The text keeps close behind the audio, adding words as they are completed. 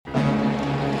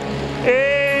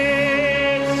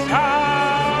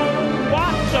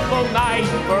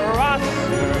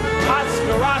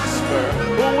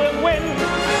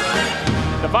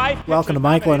5. Welcome to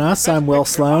Michael and Us. I'm Will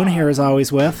Sloan, here as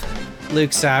always with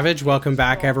Luke Savage. Welcome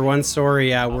back, everyone.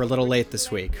 Sorry we're a little late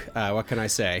this week. What can I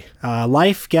say?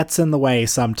 Life gets in the way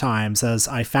sometimes, as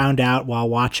I found out while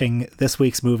watching this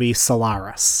week's movie,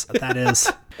 Solaris. That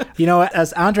is... You know,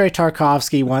 as Andrei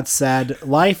Tarkovsky once said,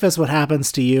 life is what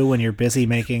happens to you when you're busy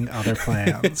making other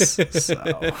plans.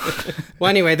 Well,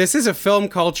 anyway, this is a film,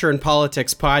 culture, and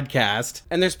politics podcast,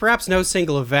 and there's perhaps no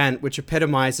single event which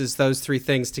epitomizes those three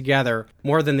things together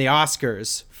more than the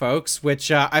Oscars, folks,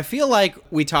 which I feel like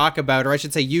we talk about, or I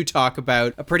should say you talk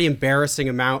about, a pretty embarrassing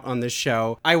amount on this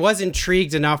show. I was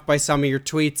intrigued enough by some of your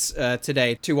tweets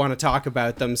today to want to talk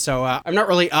about them, so I'm not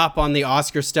really up on the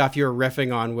Oscar stuff you were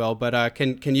riffing on, Will, but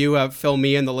can you fill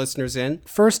me and the listeners in?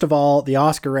 First of all, the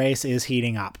Oscar race is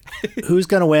heating up. Who's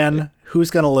going to win? Who's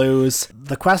going to lose?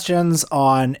 The questions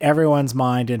on everyone's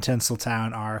mind in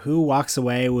Tinseltown are who walks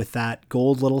away with that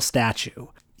gold little statue?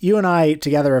 You and I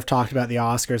together have talked about the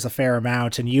Oscars a fair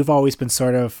amount, and you've always been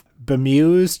sort of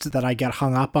bemused that I get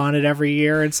hung up on it every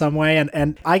year in some way.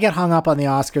 And I get hung up on the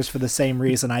Oscars for the same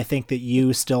reason. I think that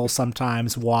you still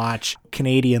sometimes watch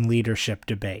Canadian leadership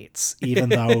debates, even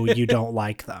though you don't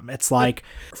like them. It's like,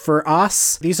 for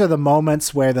us, these are the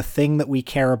moments where the thing that we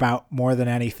care about more than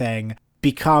anything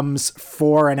becomes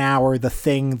for an hour the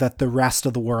thing that the rest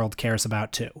of the world cares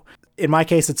about too. In my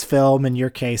case, it's film. In your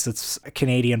case, it's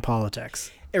Canadian politics.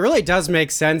 It really does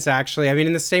make sense, actually. I mean,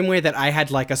 in the same way that I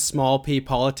had like a small p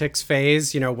politics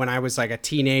phase, you know, when I was like a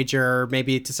teenager,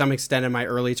 maybe to some extent in my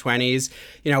early 20s,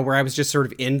 you know, where I was just sort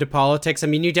of into politics. I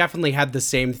mean, you definitely had the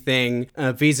same thing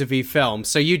vis-a-vis film.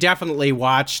 So you definitely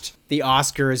watched the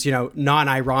Oscars, you know,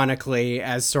 non-ironically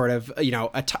as sort of, you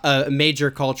know, a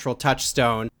major cultural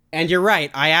touchstone. And you're right.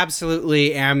 I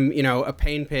absolutely am, you know, a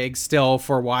pain pig still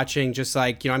for watching just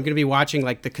like, you know, I'm going to be watching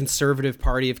like the Conservative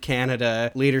Party of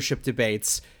Canada leadership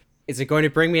debates. Is it going to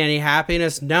bring me any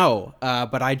happiness? No.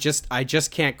 But I just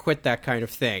can't quit that kind of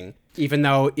thing. Even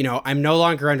though, you know, I'm no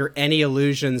longer under any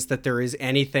illusions that there is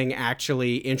anything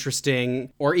actually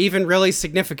interesting or even really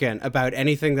significant about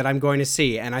anything that I'm going to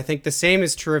see. And I think the same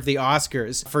is true of the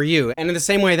Oscars for you. And in the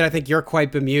same way that I think you're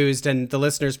quite bemused, and the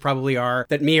listeners probably are,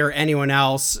 that me or anyone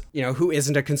else, you know, who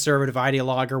isn't a conservative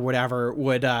ideologue or whatever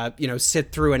would, you know,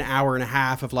 sit through an hour and a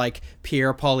half of like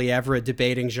Pierre Poilievre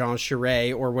debating Jean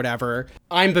Charest or whatever.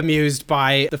 I'm bemused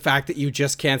by the fact that you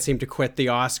just can't seem to quit the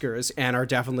Oscars and are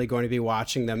definitely going to be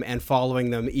watching them and following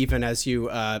them even as you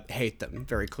hate them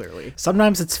very clearly.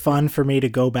 Sometimes it's fun for me to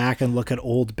go back and look at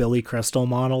old Billy Crystal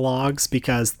monologues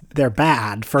because they're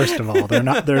bad. First of all, they're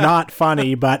not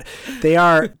funny, but they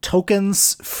are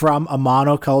tokens from a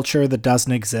monoculture that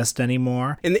doesn't exist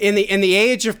anymore. In the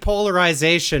age of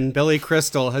polarization, Billy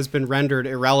Crystal has been rendered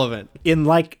irrelevant. In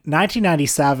like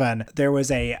 1997, there was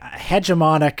a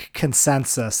hegemonic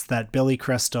consensus that Billy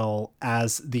Crystal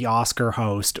as the Oscar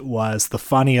host was the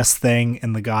funniest thing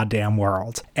in the goddamn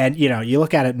world. And you know, you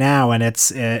look at it now and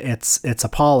it's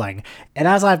appalling. And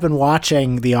as I've been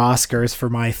watching the Oscars for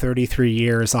my 33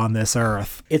 years on this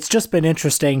earth, it's just been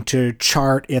interesting to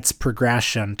chart its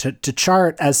progression, to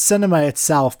chart as cinema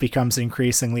itself becomes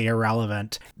increasingly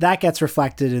irrelevant. That gets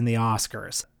reflected in the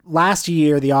Oscars. Last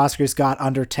year, the Oscars got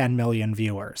under 10 million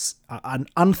viewers, an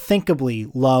unthinkably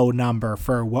low number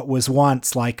for what was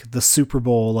once like the Super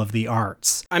Bowl of the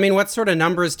arts. I mean, what sort of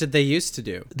numbers did they used to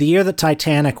do? The year that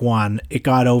Titanic won, it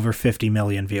got over 50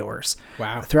 million viewers.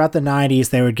 Wow. Throughout the 90s,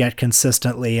 they would get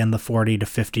consistently in the 40 to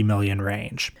 50 million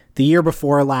range. The year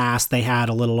before last, they had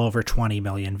a little over 20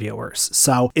 million viewers.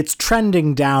 So it's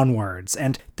trending downwards.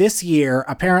 And this year,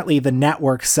 apparently the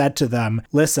network said to them,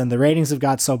 listen, the ratings have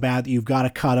got so bad that you've got to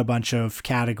cut a bunch of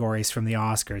categories from the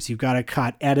Oscars. You've got to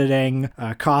cut editing,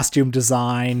 costume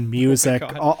design, music,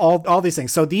 all these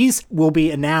things. So these will be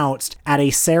announced at a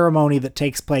ceremony that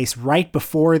takes place right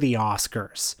before the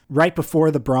Oscars, right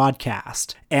before the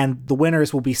broadcast. And the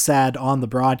winners will be said on the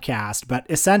broadcast. But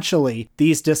essentially,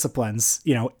 these disciplines,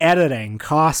 you know, editing,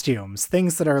 costumes,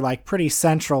 things that are like pretty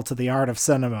central to the art of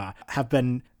cinema, have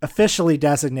been officially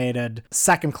designated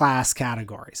second-class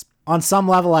categories. On some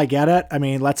level, I get it. I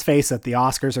mean, let's face it, the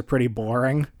Oscars are pretty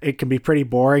boring. It can be pretty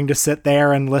boring to sit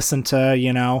there and listen to,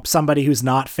 you know, somebody who's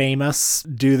not famous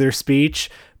do their speech.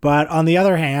 But on the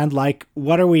other hand, like,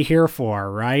 what are we here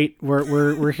for, right?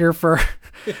 We're here for...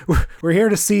 We're here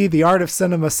to see the art of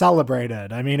cinema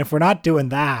celebrated. I mean, if we're not doing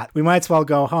that, we might as well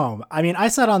go home. I mean, I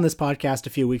said on this podcast a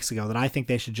few weeks ago that I think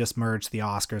they should just merge the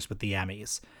Oscars with the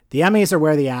Emmys. The Emmys are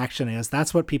where the action is.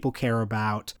 That's what people care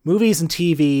about. Movies and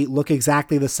TV look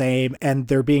exactly the same, and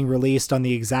they're being released on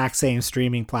the exact same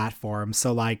streaming platform.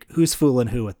 So, like, who's fooling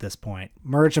who at this point?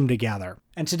 Merge them together.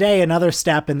 And today, another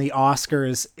step in the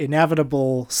Oscars'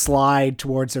 inevitable slide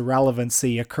towards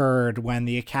irrelevancy occurred when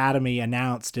the Academy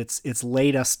announced its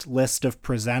latest list of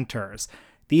presenters.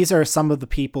 These are some of the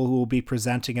people who will be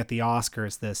presenting at the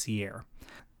Oscars this year.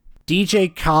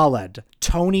 DJ Khaled,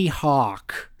 Tony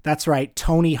Hawk, that's right,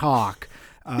 Tony Hawk,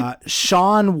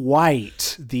 Shaun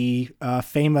White, the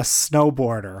famous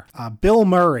snowboarder, Bill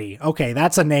Murray. Okay,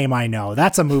 that's a name I know.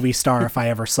 That's a movie star if I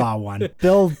ever saw one.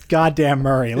 Bill goddamn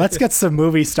Murray. Let's get some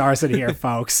movie stars in here,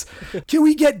 folks. Can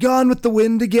we get Gone with the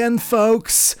Wind again,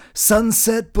 folks?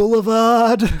 Sunset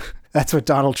Boulevard. That's what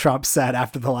Donald Trump said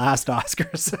after the last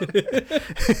Oscars.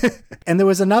 And there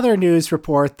was another news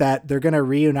report that they're going to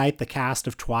reunite the cast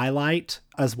of Twilight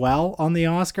as well on the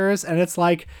Oscars. And it's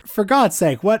like, for God's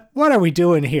sake, what are we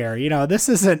doing here? You know, this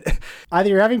isn't either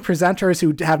you're having presenters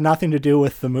who have nothing to do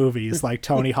with the movies like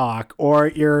Tony Hawk, or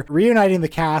you're reuniting the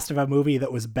cast of a movie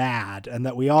that was bad and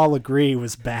that we all agree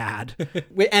was bad.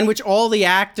 And which all the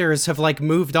actors have like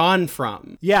moved on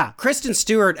from. Yeah. Kristen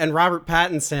Stewart and Robert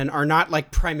Pattinson are not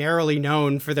like primarily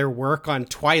known for their work on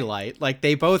Twilight. Like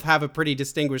they both have a pretty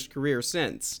distinguished career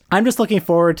since. I'm just looking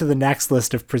forward to the next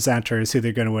list of presenters who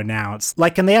they're going to announce.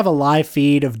 Like, can they have a live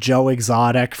feed of Joe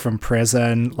Exotic from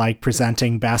Prison, like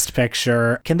presenting Best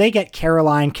Picture? Can they get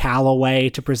Caroline Calloway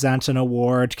to present an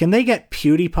award? Can they get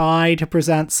PewDiePie to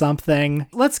present something?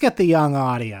 Let's get the young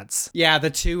audience. Yeah,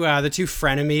 the two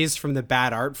frenemies from the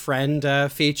Bad Art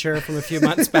Friend feature from a few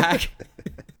months back.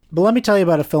 But let me tell you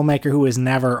about a filmmaker who was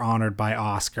never honored by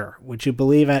Oscar. Would you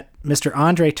believe it? Mr.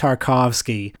 Andrei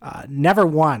Tarkovsky never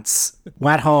once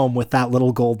went home with that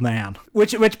little gold man.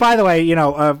 Which, by the way, you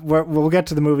know, we'll get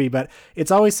to the movie, but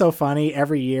it's always so funny.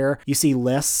 Every year you see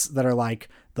lists that are like,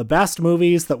 the best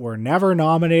movies that were never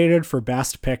nominated for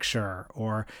Best Picture,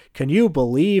 or can you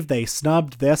believe they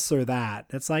snubbed this or that?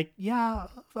 It's like, yeah,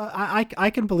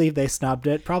 I can believe they snubbed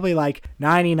it. Probably like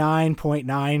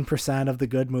 99.9% of the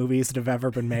good movies that have ever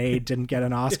been made didn't get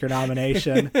an Oscar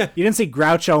nomination. You didn't see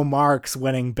Groucho Marx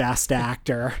winning Best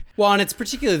Actor. Well, and it's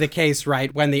particularly the case,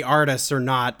 right, when the artists are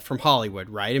not from Hollywood,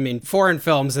 right? I mean, foreign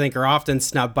films, I think, are often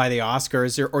snubbed by the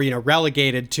Oscars or you know,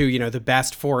 relegated to, you know, the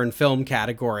best foreign film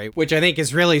category, which I think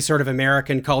is really sort of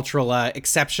American cultural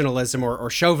exceptionalism or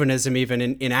chauvinism even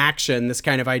in action, this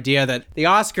kind of idea that the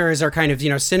Oscars are kind of, you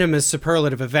know, cinema's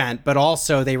superlative event, but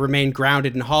also they remain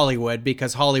grounded in Hollywood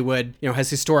because Hollywood, you know, has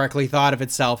historically thought of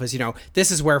itself as, you know,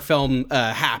 this is where film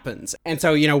happens. And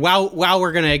so, you know, while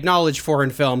we're going to acknowledge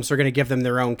foreign films, we're going to give them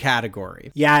their own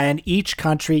category. Yeah, and each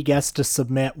country gets to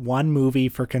submit one movie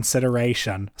for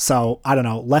consideration. So, I don't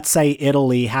know, let's say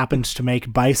Italy happened to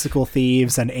make Bicycle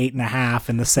Thieves and 8.5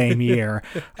 in the same year.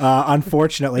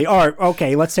 Unfortunately, or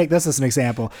okay, let's take this as an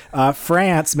example.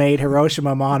 France made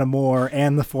Hiroshima Mon Amour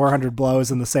and The 400 Blows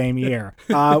in the same year.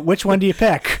 Which one do you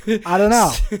pick? I don't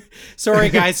know. Sorry,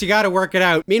 guys, you got to work it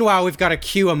out. Meanwhile, we've got a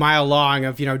queue a mile long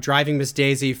of, you know, Driving Miss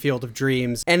Daisy, Field of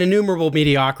Dreams, and innumerable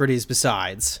mediocrities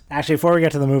besides. Actually, before we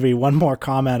get to the movie, one more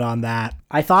comment on that.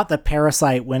 I thought that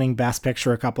Parasite winning Best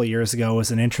Picture a couple of years ago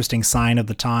was an interesting sign of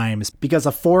the times, because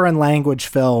a foreign language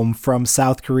film from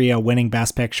South Korea winning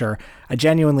Best Picture, I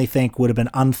genuinely think would have been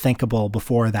unthinkable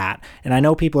before that. And I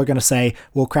know people are going to say,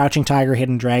 well, Crouching Tiger,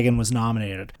 Hidden Dragon was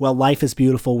nominated. Well, Life is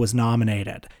Beautiful was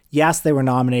nominated. Yes, they were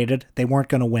nominated. They weren't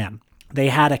going to win. They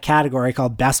had a category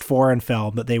called Best Foreign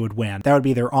Film that they would win. That would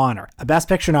be their honor. A Best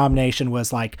Picture nomination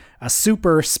was like a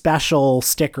super special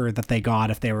sticker that they got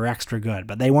if they were extra good,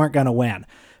 but they weren't going to win.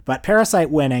 But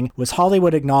Parasite winning was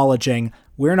Hollywood acknowledging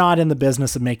we're not in the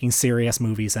business of making serious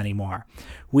movies anymore.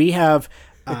 We have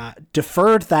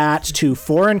deferred that to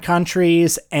foreign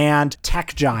countries and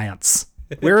tech giants.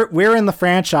 We're in the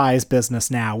franchise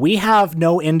business now. We have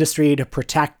no industry to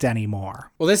protect anymore.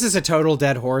 Well, this is a total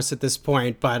dead horse at this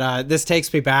point, but this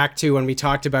takes me back to when we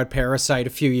talked about Parasite a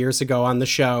few years ago on the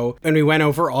show, and we went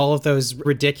over all of those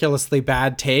ridiculously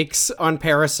bad takes on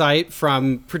Parasite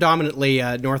from predominantly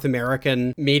North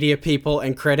American media people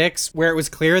and critics, where it was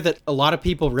clear that a lot of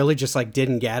people really just like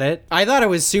didn't get it. I thought it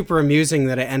was super amusing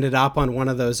that it ended up on one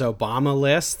of those Obama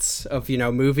lists of, you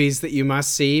know, movies that you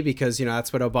must see because, you know,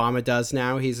 that's what Obama does now.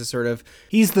 He's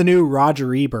the new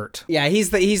Roger Ebert. Yeah,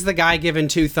 he's the guy giving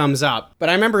 2 thumbs up. But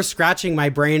I remember scratching my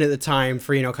brain at the time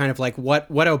for, you know, kind of like what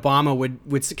Obama would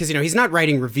because, you know, he's not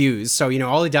writing reviews. So, you know,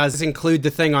 all he does is include the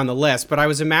thing on the list. But I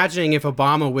was imagining if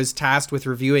Obama was tasked with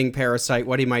reviewing Parasite,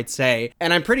 what he might say.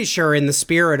 And I'm pretty sure in the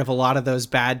spirit of a lot of those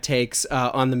bad takes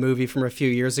on the movie from a few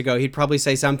years ago, he'd probably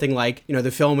say something like, you know,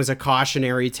 the film is a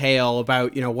cautionary tale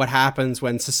about, you know, what happens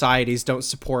when societies don't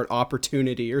support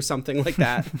opportunity or something like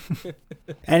that.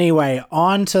 Anyway,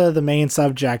 on to the main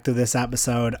subject of this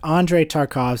episode, Andrei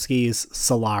Tarkovsky's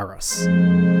Solaris.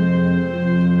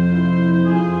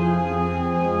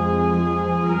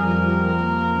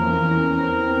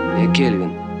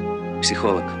 Кельвин,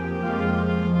 психолог.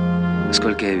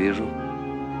 Насколько я вижу,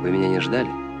 вы меня не ждали?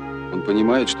 Он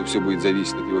понимает, что все будет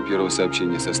зависеть от его первого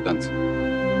сообщения со станции.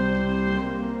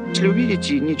 Если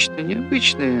увидите нечто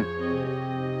необычное,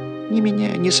 ни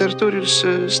меня, ни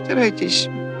Сарториуса, старайтесь,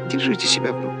 держите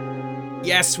себя в руках.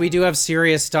 Yes, we do have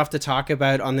serious stuff to talk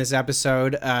about on this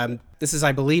episode. This is,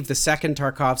 I believe, the second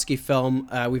Tarkovsky film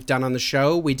we've done on the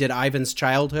show. We did Ivan's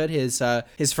Childhood,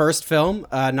 his first film,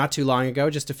 not too long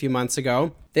ago, just a few months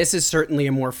ago. This is certainly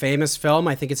a more famous film.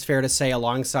 I think it's fair to say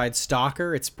alongside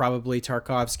Stalker, it's probably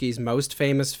Tarkovsky's most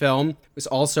famous film. It was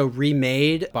also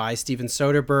remade by Steven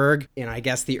Soderbergh in, I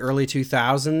guess, the early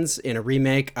 2000s in a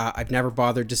remake I've never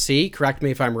bothered to see. Correct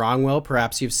me if I'm wrong, Will.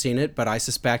 Perhaps you've seen it, but I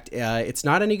suspect it's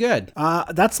not any good.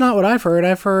 That's not what I've heard.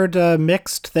 I've heard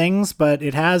mixed things, but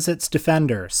it has its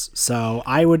defenders. So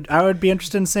I would be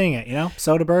interested in seeing it, you know?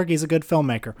 Soderbergh, he's a good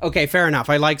filmmaker. Okay, fair enough.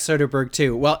 I like Soderbergh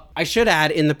too. Well, I should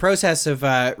add, in the process of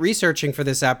researching for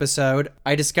this episode,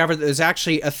 I discovered that there's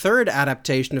actually a third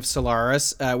adaptation of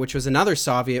Solaris, which was another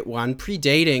Soviet one,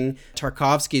 predating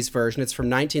Tarkovsky's version. It's from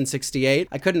 1968.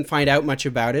 I couldn't find out much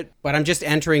about it, but I'm just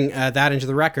entering that into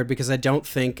the record because I don't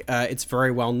think it's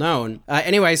very well known.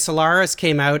 Anyway, Solaris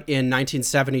came out in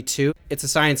 1972. It's a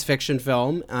science fiction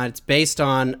film. It's based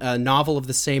on a novel of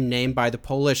the same name by the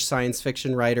Polish science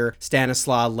fiction writer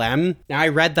Stanislaw Lem. Now, I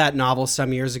read that novel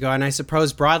some years ago, and I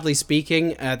suppose, broadly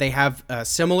speaking, they have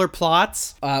similar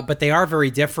plots, but they are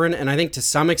very different, and I think to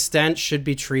some extent should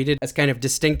be treated as kind of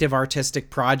distinctive artistic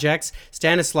projects.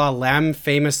 Stanislaw Lem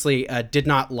famously did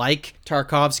not like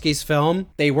Tarkovsky's film.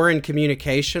 They were in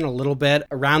communication a little bit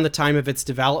around the time of its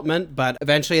development, but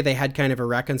eventually they had kind of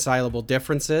irreconcilable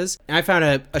differences. And I found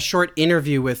a short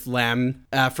interview with Lem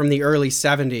from the early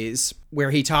 70s where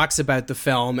he talks about the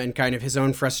film and kind of his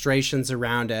own frustrations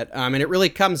around it. And it really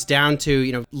comes down to,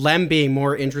 you know, Lem being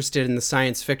more interested in the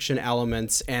science fiction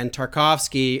elements and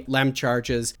Tarkovsky, Lem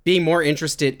charges, being more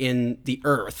interested in the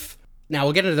Earth. Now,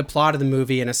 we'll get into the plot of the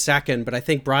movie in a second, but I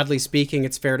think broadly speaking,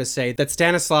 it's fair to say that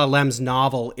Stanislaw Lem's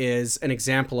novel is an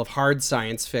example of hard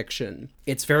science fiction.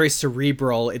 It's very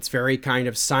cerebral. It's very kind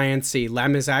of science-y.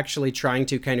 Lem is actually trying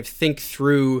to kind of think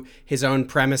through his own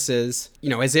premises, you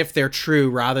know, as if they're true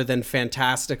rather than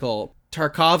fantastical.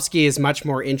 Tarkovsky is much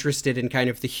more interested in kind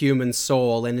of the human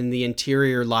soul and in the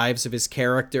interior lives of his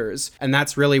characters. And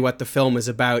that's really what the film is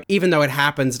about, even though it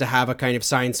happens to have a kind of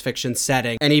science fiction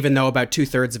setting, and even though about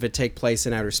 2/3 of it take place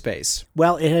in outer space.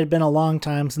 Well, it had been a long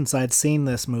time since I'd seen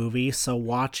this movie, so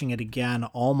watching it again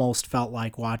almost felt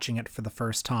like watching it for the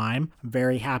first time. I'm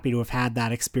very happy to have had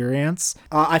that experience.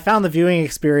 I found the viewing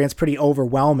experience pretty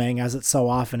overwhelming, as it so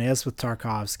often is with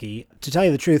Tarkovsky. To tell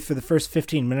you the truth, for the first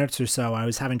 15 minutes or so, I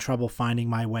was having trouble finding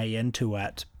my way into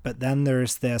it. But then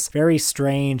there's this very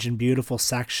strange and beautiful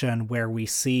section where we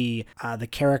see the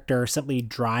character simply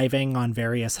driving on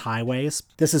various highways.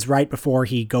 This is right before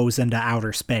he goes into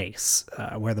outer space,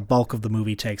 where the bulk of the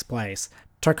movie takes place.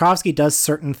 Tarkovsky does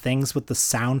certain things with the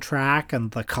soundtrack and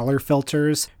the color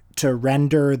filters to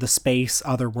render the space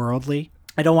otherworldly.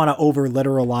 I don't want to over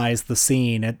literalize the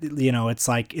scene.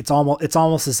 It's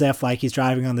almost as if like he's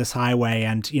driving on this highway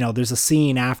and, you know, there's a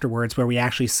scene afterwards where we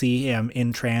actually see him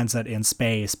in transit in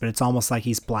space, but it's almost like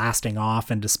he's blasting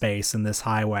off into space in this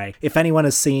highway. If anyone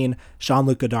has seen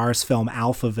Jean-Luc Godard's film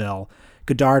Alphaville,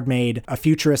 Godard made a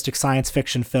futuristic science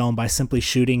fiction film by simply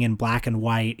shooting in black and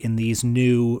white in these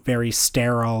new, very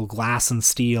sterile glass and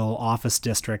steel office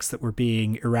districts that were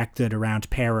being erected around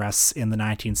Paris in the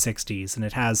 1960s, and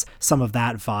it has some of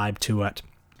that vibe to it.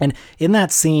 And in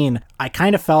that scene, I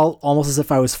kind of felt almost as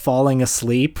if I was falling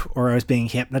asleep or I was being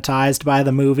hypnotized by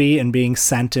the movie and being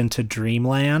sent into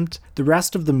dreamland. The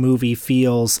rest of the movie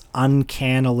feels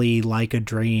uncannily like a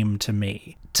dream to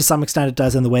me. To some extent it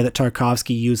does in the way that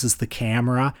Tarkovsky uses the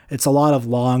camera. It's a lot of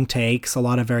long takes, a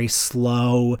lot of very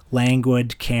slow,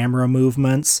 languid camera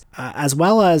movements, as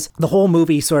well as the whole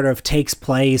movie sort of takes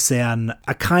place in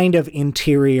a kind of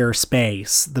interior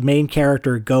space. The main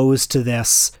character goes to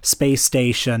this space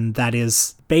station that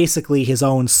is basically his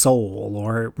own soul,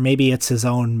 or maybe it's his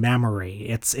own memory.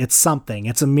 It's something.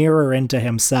 It's a mirror into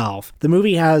himself. The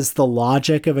movie has the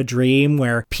logic of a dream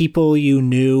where people you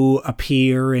knew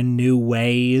appear in new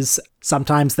ways.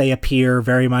 Sometimes they appear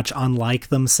very much unlike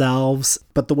themselves,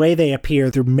 but the way they appear,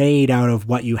 they're made out of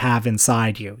what you have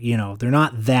inside you. You know, they're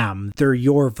not them. They're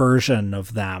your version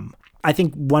of them. I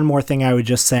think one more thing I would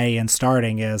just say in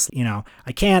starting is,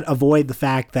 I can't avoid the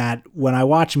fact that when I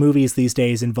watch movies these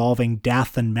days involving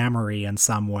death and memory in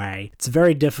some way, it's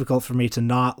very difficult for me to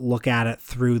not look at it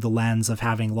through the lens of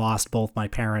having lost both my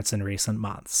parents in recent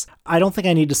months. I don't think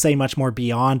I need to say much more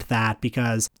beyond that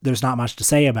because there's not much to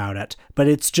say about it, but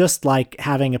it's just like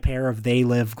having a pair of They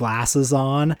Live glasses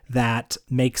on that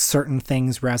makes certain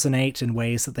things resonate in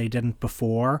ways that they didn't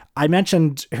before. I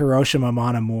mentioned Hiroshima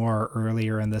Mon Amour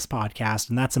earlier in this podcast,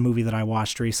 and that's a movie that I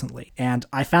watched recently. And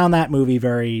I found that movie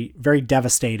very, very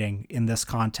devastating in this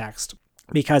context.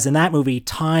 Because in that movie,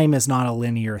 time is not a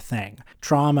linear thing.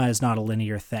 Trauma is not a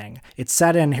linear thing. It's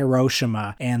set in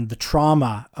Hiroshima, and the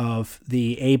trauma of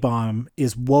the A-bomb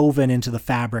is woven into the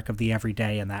fabric of the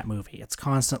everyday in that movie.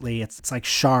 It's like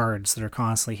shards that are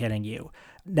constantly hitting you.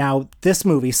 Now, this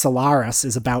movie, Solaris,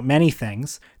 is about many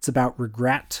things. It's about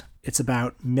regret. It's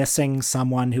about missing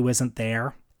someone who isn't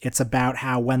there. It's about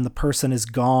how when the person is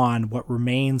gone, what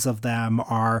remains of them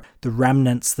are the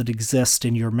remnants that exist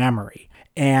in your memory.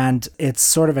 And it's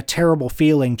sort of a terrible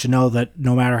feeling to know that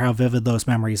no matter how vivid those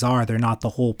memories are, they're not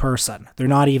the whole person. They're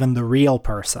not even the real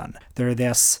person. They're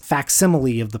this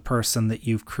facsimile of the person that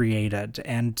you've created.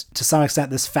 And to some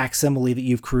extent, this facsimile that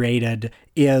you've created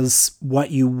is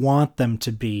what you want them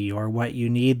to be or what you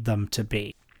need them to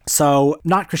be. So,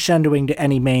 not crescendoing to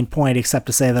any main point except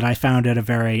to say that I found it a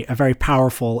very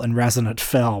powerful and resonant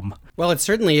film. Well, it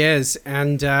certainly is.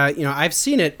 And, I've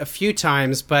seen it a few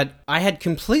times, but I had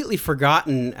completely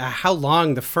forgotten how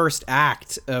long the first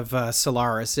act of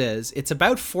Solaris is. It's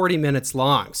about 40 minutes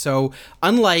long. So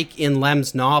unlike in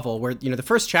Lem's novel, where, the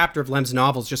first chapter of Lem's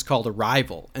novel is just called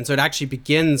Arrival. And so it actually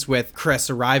begins with Chris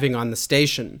arriving on the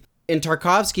station. In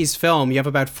Tarkovsky's film, you have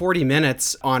about 40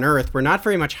 minutes on Earth where not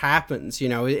very much happens.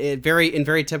 In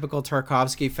very typical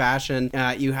Tarkovsky fashion,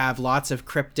 you have lots of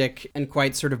cryptic and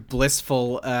quite sort of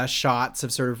blissful shots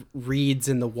of sort of reeds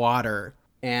in the water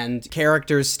and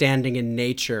characters standing in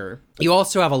nature. You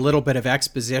also have a little bit of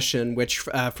exposition, which,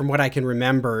 from what I can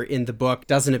remember in the book,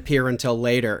 doesn't appear until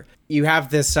later. You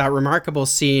have this remarkable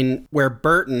scene where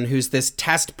Burton, who's this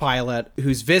test pilot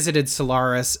who's visited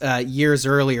Solaris years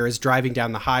earlier, is driving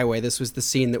down the highway. This was the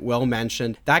scene that Will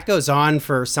mentioned. That goes on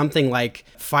for something like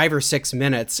 5 or 6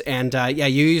 minutes. And you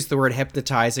used the word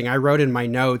hypnotizing. I wrote in my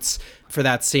notes for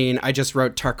that scene, I just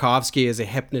wrote Tarkovsky as a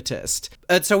hypnotist.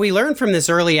 So we learn from this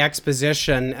early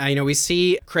exposition, we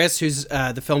see Chris, who's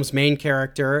the film's main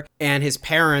character, and his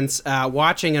parents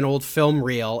watching an old film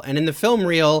reel. And in the film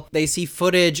reel, they see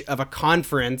footage of a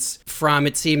conference from,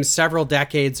 it seems, several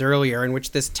decades earlier, in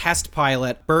which this test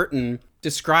pilot, Burton,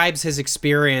 describes his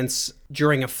experience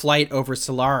during a flight over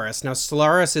Solaris. Now,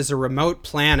 Solaris is a remote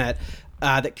planet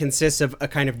that consists of a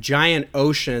kind of giant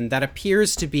ocean that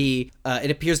appears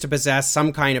to possess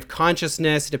some kind of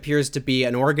consciousness. It appears to be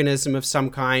an organism of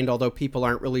some kind, although people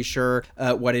aren't really sure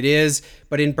what it is.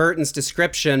 But in Burton's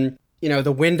description,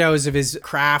 the windows of his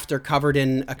craft are covered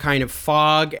in a kind of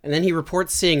fog. And then he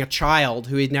reports seeing a child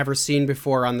who he'd never seen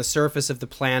before on the surface of the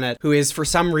planet, who is for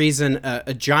some reason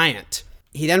a giant.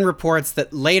 He then reports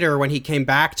that later, when he came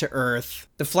back to Earth,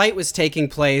 the flight was taking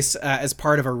place as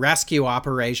part of a rescue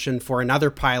operation for another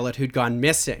pilot who'd gone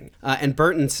missing. And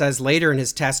Burton says later in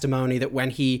his testimony that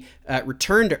when he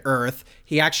returned to Earth,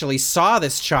 he actually saw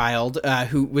this child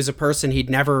who was a person he'd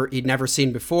never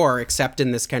seen before, except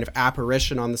in this kind of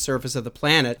apparition on the surface of the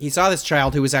planet. He saw this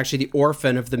child who was actually the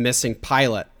orphan of the missing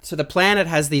pilot. So the planet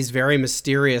has these very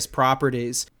mysterious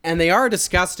properties, and they are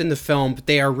discussed in the film, but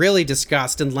they are really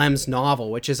discussed in Lem's novel,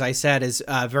 which, as I said, is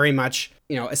very much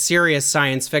a serious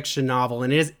science fiction novel,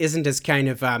 and it isn't as kind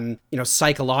of,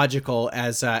 psychological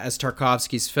as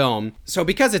Tarkovsky's film. So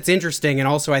because it's interesting, and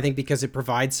also I think because it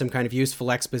provides some kind of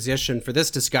useful exposition for this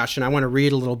discussion, I want to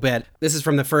read a little bit. This is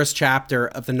from the first chapter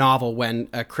of the novel when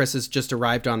Chris has just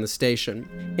arrived on the station.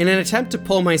 In an attempt to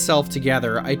pull myself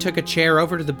together, I took a chair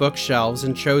over to the bookshelves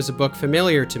and chose a book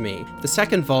familiar to me, the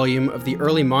second volume of the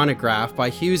early monograph by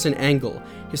Hughes and Engel,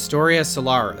 Historia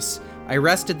Solaris. I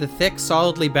rested the thick,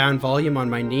 solidly bound volume on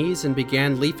my knees and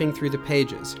began leafing through the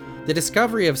pages. The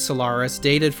discovery of Solaris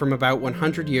dated from about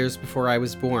 100 years before I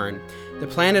was born. The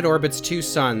planet orbits 2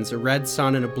 suns, a red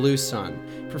sun and a blue sun.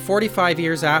 For 45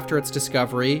 years after its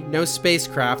discovery, no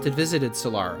spacecraft had visited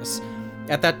Solaris.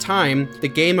 At that time, the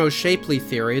Gamow-Shapley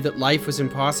theory that life was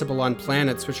impossible on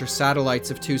planets which are satellites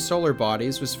of 2 solar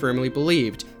bodies was firmly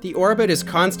believed. The orbit is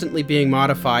constantly being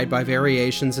modified by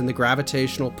variations in the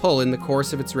gravitational pull in the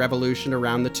course of its revolution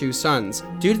around the 2 suns.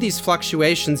 Due to these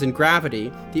fluctuations in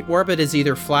gravity, the orbit is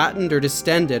either flattened or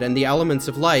distended, and the elements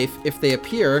of life, if they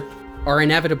appear, are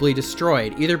inevitably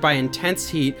destroyed, either by intense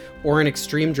heat or an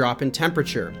extreme drop in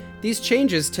temperature. These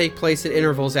changes take place at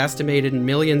intervals estimated in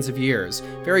millions of years,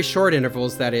 very short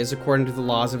intervals, that is, according to the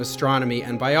laws of astronomy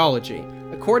and biology.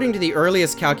 According to the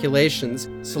earliest calculations,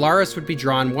 Solaris would be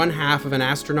drawn 1/2 of an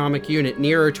astronomic unit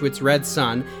nearer to its red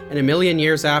sun, and a million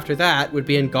years after that would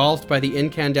be engulfed by the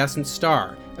incandescent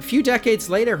star. A few decades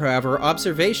later, however,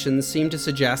 observations seem to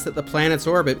suggest that the planet's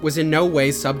orbit was in no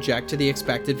way subject to the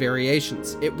expected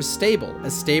variations. It was stable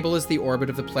as the orbit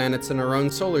of the planets in our own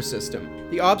solar system.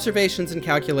 The observations and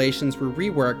calculations were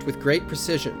reworked with great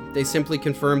precision. They simply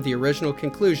confirmed the original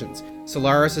conclusions.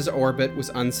 Solaris's orbit was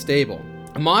unstable.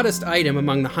 A modest item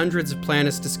among the hundreds of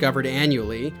planets discovered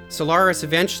annually, Solaris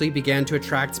eventually began to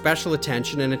attract special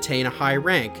attention and attain a high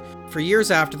rank. For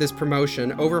years after this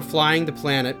promotion, overflying the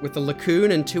planet with the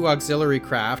Lacoon and 2 auxiliary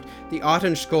craft, the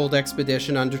Ottenskold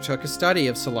expedition undertook a study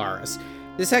of Solaris.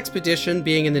 This expedition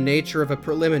being in the nature of a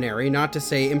preliminary, not to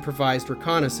say improvised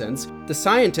reconnaissance, the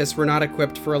scientists were not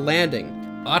equipped for a landing.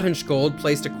 Ottenskold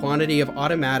placed a quantity of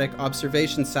automatic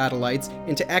observation satellites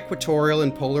into equatorial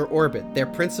and polar orbit, their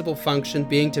principal function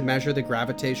being to measure the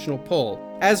gravitational pull.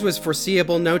 As was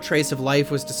foreseeable, no trace of life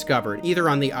was discovered, either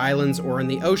on the islands or in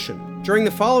the ocean. During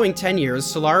the following 10 years,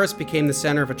 Solaris became the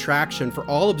center of attraction for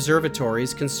all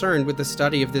observatories concerned with the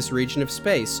study of this region of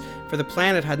space, for the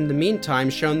planet had in the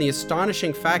meantime shown the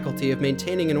astonishing faculty of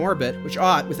maintaining an orbit which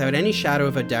ought, without any shadow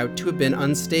of a doubt, to have been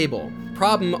unstable.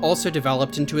 Problem also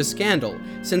developed into a scandal.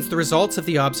 Since the results of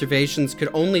the observations could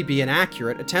only be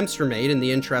inaccurate, attempts were made in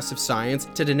the interests of science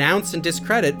to denounce and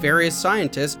discredit various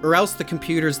scientists or else the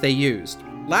computers they used.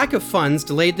 Lack of funds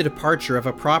delayed the departure of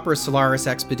a proper Solaris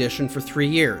expedition for 3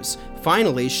 years.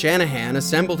 Finally, Shanahan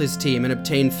assembled his team and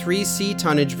obtained 3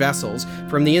 sea-tonnage vessels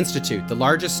from the Institute, the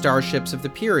largest starships of the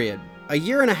period. A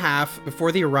year and a half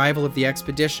before the arrival of the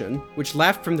expedition, which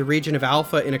left from the region of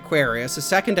Alpha in Aquarius, a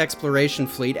second exploration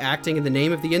fleet acting in the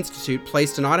name of the Institute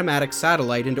placed an automatic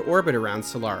satellite into orbit around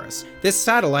Solaris. This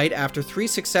satellite, after 3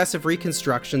 successive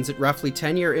reconstructions at roughly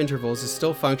 10-year intervals, is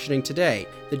still functioning today.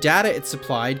 The data it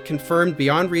supplied confirmed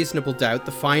beyond reasonable doubt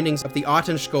the findings of the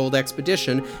Ottenskold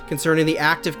expedition concerning the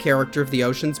active character of the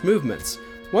ocean's movements.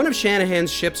 One of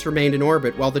Shanahan's ships remained in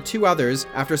orbit, while the 2 others,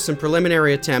 after some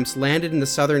preliminary attempts, landed in the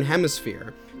southern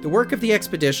hemisphere. The work of the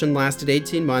expedition lasted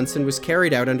 18 months and was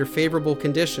carried out under favorable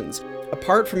conditions,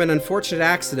 apart from an unfortunate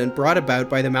accident brought about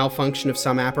by the malfunction of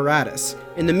some apparatus.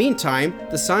 In the meantime,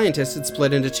 the scientists had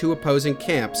split into 2 opposing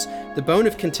camps. The bone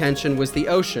of contention was the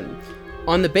ocean.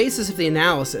 On the basis of the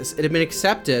analysis, it had been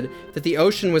accepted that the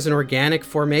ocean was an organic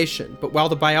formation, but while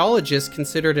the biologists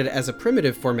considered it as a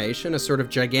primitive formation, a sort of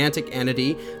gigantic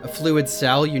entity, a fluid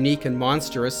cell, unique and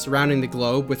monstrous, surrounding the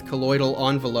globe with colloidal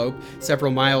envelope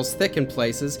several miles thick in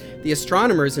places, the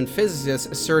astronomers and physicists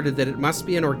asserted that it must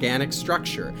be an organic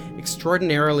structure,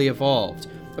 extraordinarily evolved.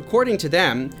 According to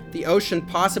them, the ocean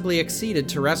possibly exceeded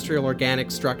terrestrial organic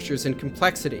structures in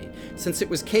complexity, since it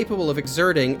was capable of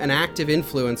exerting an active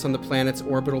influence on the planet's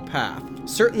orbital path.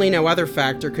 Certainly no other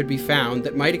factor could be found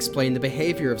that might explain the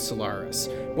behavior of Solaris.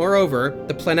 Moreover,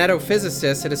 the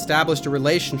planetophysicists had established a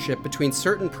relationship between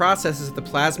certain processes of the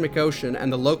plasmic ocean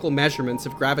and the local measurements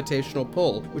of gravitational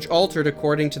pull, which altered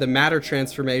according to the matter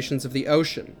transformations of the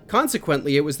ocean.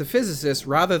 Consequently, it was the physicists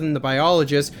rather than the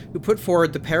biologists who put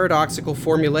forward the paradoxical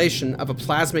formulation of a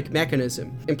plasmic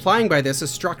mechanism, implying by this a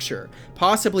structure,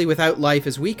 possibly without life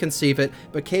as we conceive it,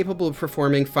 but capable of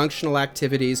performing functional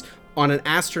activities on an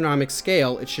astronomic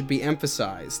scale, it should be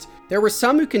emphasized. There were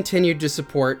some who continued to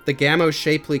support the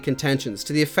Gamow-Shapley contentions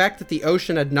to the effect that the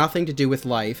ocean had nothing to do with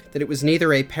life, that it was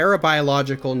neither a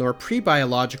parabiological nor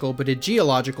prebiological but a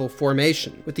geological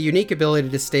formation, with the unique ability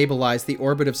to stabilize the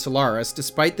orbit of Solaris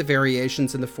despite the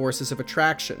variations in the forces of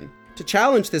attraction. To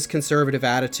challenge this conservative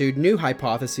attitude, new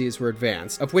hypotheses were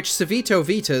advanced, of which Civito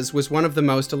Vita's was one of the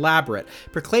most elaborate,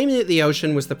 proclaiming that the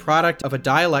ocean was the product of a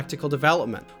dialectical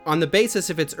development. On the basis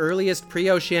of its earliest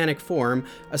pre-oceanic form,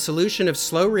 a solution of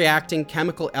slow-reacting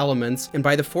chemical elements, and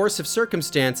by the force of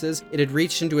circumstances, it had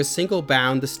reached into a single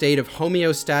bound the state of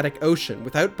homeostatic ocean,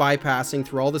 without bypassing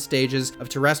through all the stages of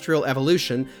terrestrial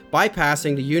evolution,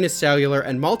 bypassing the unicellular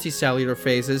and multicellular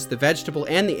phases, the vegetable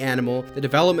and the animal, the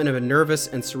development of a nervous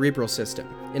and cerebral system.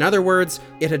 In other words,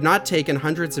 it had not taken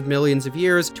hundreds of millions of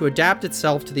years to adapt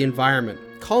itself to the environment,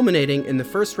 culminating in the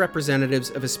first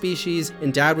representatives of a species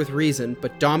endowed with reason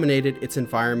but dominated its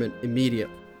environment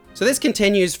immediately. So this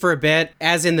continues for a bit.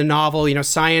 As in the novel,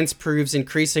 science proves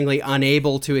increasingly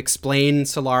unable to explain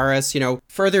Solaris.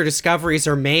 Further discoveries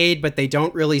are made, but they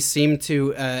don't really seem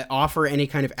to offer any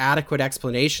kind of adequate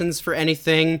explanations for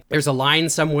anything. There's a line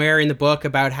somewhere in the book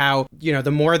about how,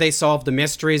 the more they solved the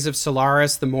mysteries of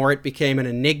Solaris, the more it became an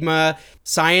enigma.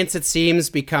 Science, it seems,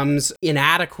 becomes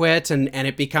inadequate, and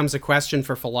it becomes a question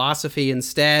for philosophy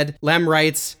instead. Lem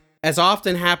writes, as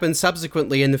often happens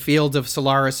subsequently in the field of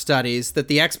Solaris studies, that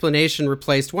the explanation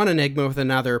replaced one enigma with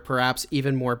another, perhaps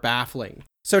even more baffling.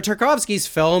 So Tarkovsky's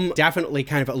film definitely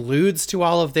kind of alludes to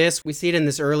all of this. We see it in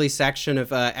this early section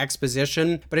of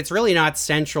exposition, but it's really not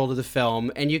central to the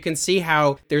film. And you can see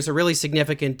how there's a really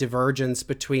significant divergence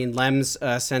between Lem's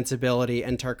sensibility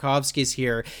and Tarkovsky's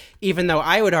here, even though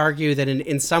I would argue that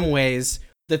in some ways,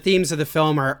 the themes of the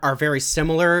film are very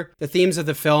similar. The themes of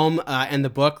the film and the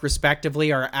book,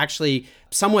 respectively, are actually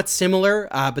somewhat similar,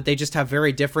 but they just have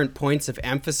very different points of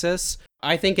emphasis.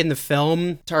 I think in the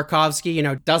film,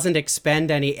 Tarkovsky, doesn't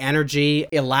expend any energy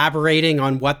elaborating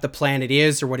on what the planet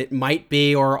is or what it might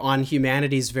be or on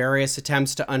humanity's various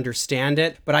attempts to understand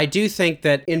it. But I do think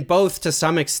that in both, to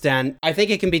some extent, I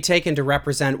think it can be taken to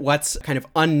represent what's kind of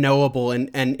unknowable and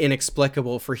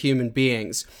inexplicable for human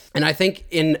beings. And I think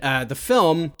in the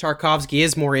film, Tarkovsky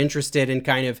is more interested in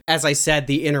kind of, as I said,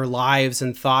 the inner lives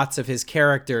and thoughts of his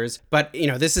characters. But,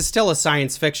 this is still a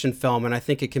science fiction film, and I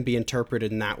think it can be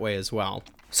interpreted in that way as well.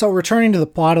 So returning to the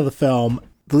plot of the film,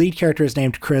 the lead character is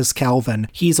named Chris Kelvin.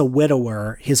 He's a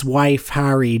widower. His wife,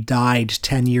 Harry, died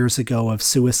 10 years ago of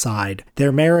suicide.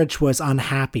 Their marriage was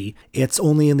unhappy. It's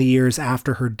only in the years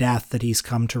after her death that he's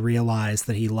come to realize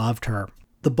that he loved her.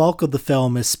 The bulk of the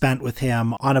film is spent with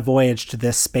him on a voyage to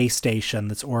this space station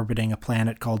that's orbiting a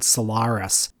planet called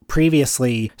Solaris.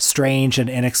 Previously, strange and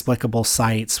inexplicable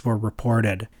sights were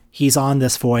reported. He's on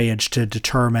this voyage to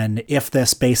determine if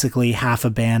this basically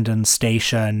half-abandoned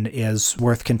station is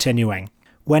worth continuing.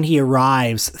 When he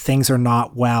arrives, things are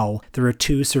not well. There are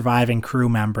 2 surviving crew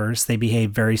members. They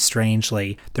behave very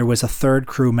strangely. There was a 3rd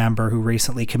crew member who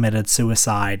recently committed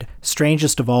suicide.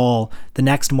 Strangest of all, the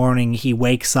next morning he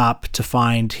wakes up to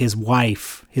find his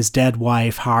wife, his dead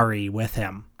wife, Hari, with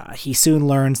him. He soon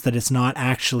learns that it's not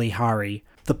actually Hari.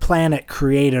 The planet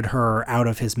created her out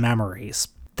of his memories.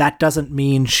 That doesn't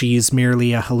mean she's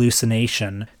merely a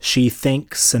hallucination. She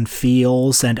thinks and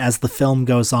feels, and as the film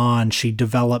goes on, she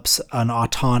develops an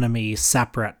autonomy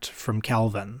separate from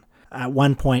Kelvin. At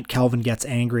one point, Kelvin gets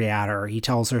angry at her. He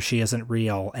tells her she isn't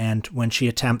real, and when she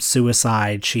attempts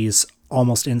suicide, she's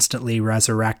almost instantly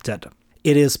resurrected.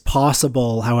 It is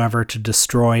possible, however, to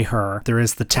destroy her. There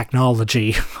is the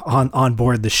technology on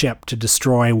board the ship to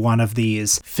destroy one of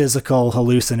these physical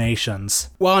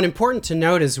hallucinations. Well, and important to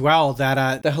note as well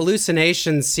that the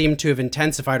hallucinations seem to have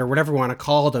intensified, or whatever we want to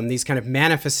call them, these kind of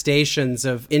manifestations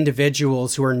of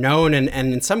individuals who are known and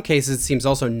in some cases it seems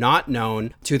also not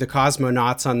known to the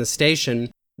cosmonauts on the station.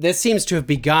 This seems to have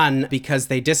begun because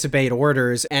they disobeyed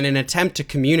orders and in an attempt to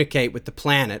communicate with the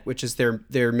planet, which is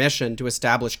their mission to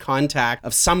establish contact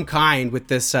of some kind with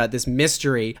this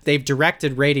mystery. They've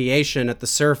directed radiation at the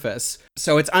surface.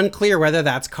 So it's unclear whether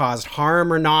that's caused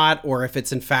harm or not, or if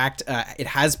it's in fact, it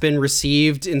has been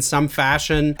received in some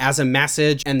fashion as a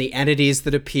message and the entities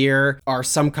that appear are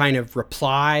some kind of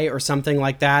reply or something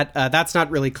like that. That's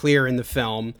not really clear in the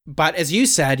film. But as you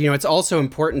said, it's also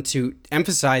important to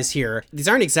emphasize here, these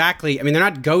aren't exactly, they're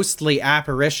not ghostly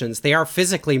apparitions. They are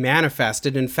physically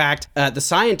manifested. In fact, the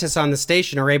scientists on the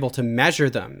station are able to measure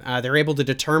them. They're able to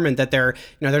determine that they're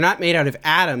not made out of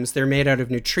atoms, they're made out of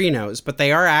neutrinos, but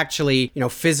they are actually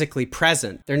physically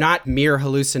present. They're not mere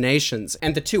hallucinations.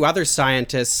 And the 2 other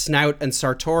scientists, Snout and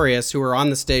Sartorius, who are on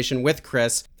the station with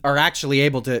Chris, are actually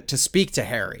able to speak to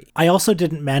Harry. I also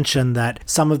didn't mention that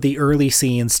some of the early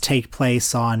scenes take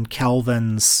place on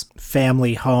Kelvin's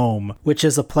family home, which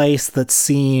is a place that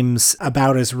seems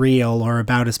about as real or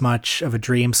about as much of a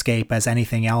dreamscape as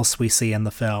anything else we see in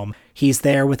the film. He's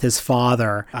there with his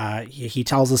father. He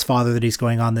tells his father that he's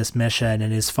going on this mission,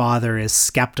 and his father is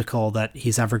skeptical that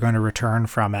he's ever going to return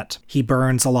from it. He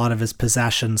burns a lot of his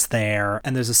possessions there,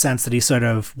 and there's a sense that he's sort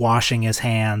of washing his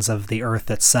hands of the earth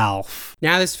itself.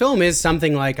 Now, this film is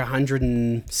something like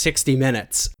 160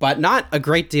 minutes, but not a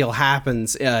great deal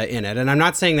happens in it, and I'm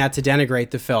not saying that to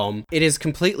denigrate the film. It is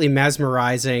completely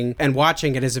mesmerizing, and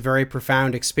watching it is a very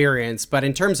profound experience, but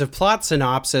in terms of plot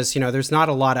synopsis, there's not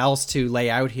a lot else to lay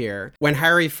out here. When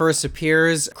Harry first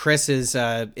appears, Chris is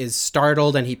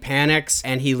startled and he panics,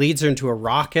 and he leads her into a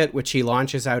rocket, which he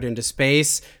launches out into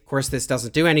space. course, this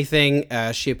doesn't do anything.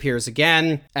 She appears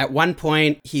again. At one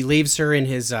point, he leaves her in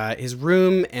his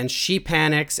room, and she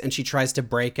panics, and she tries to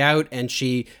break out, and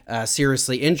she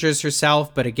seriously injures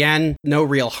herself. But again, no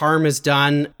real harm is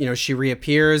done. She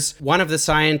reappears. One of the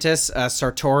scientists,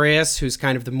 Sartorius, who's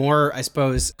kind of the more, I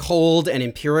suppose, cold and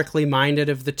empirically minded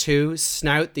of the two.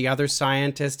 Snout, the other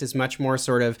scientist, is much more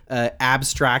sort of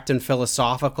abstract and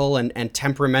philosophical and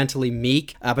temperamentally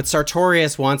meek. But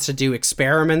Sartorius wants to do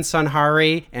experiments on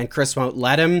Hari, and Chris won't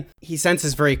let him. He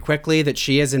senses very quickly that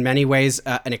she is in many ways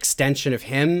an extension of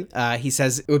him. He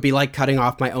says it would be like cutting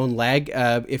off my own leg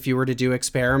if you were to do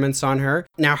experiments on her.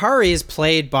 Now, Hari is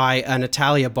played by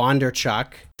Natalia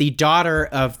Bondarchuk, the daughter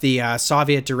of the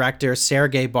Soviet director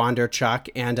Sergei Bondarchuk,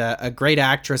 and a great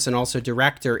actress and also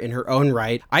director in her own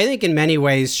right. I think in many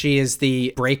ways she is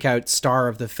the breakout star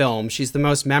of the film. She's the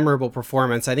most memorable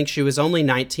performance. I think she was only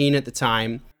 19 at the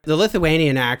time. The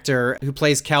Lithuanian actor who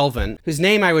plays Kelvin, whose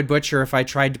name I would butcher if I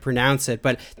tried to pronounce it,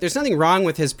 but there's nothing wrong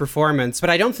with his performance,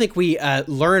 but I don't think we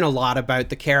learn a lot about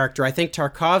the character. I think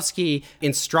Tarkovsky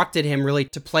instructed him really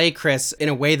to play Chris in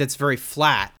a way that's very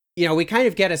flat. We kind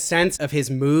of get a sense of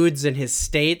his moods and his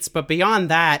states, but beyond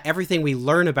that, everything we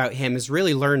learn about him is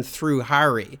really learned through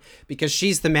Hari, because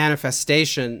she's the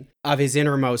manifestation of his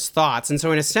innermost thoughts. And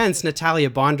so in a sense, Natalia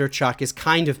Bondarchuk is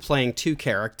kind of playing two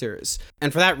characters.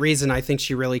 And for that reason, I think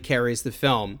she really carries the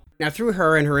film. Now, through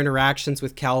her and her interactions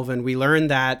with Kelvin, we learned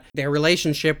that their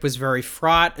relationship was very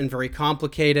fraught and very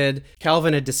complicated.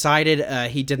 Kelvin had decided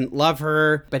he didn't love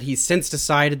her, but he's since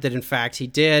decided that in fact he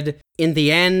did. In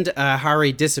the end,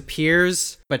 Hari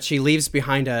disappears, but she leaves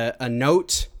behind a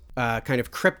note, kind of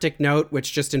cryptic note,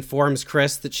 which just informs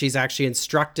Chris that she's actually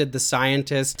instructed the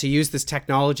scientists to use this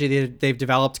technology that they've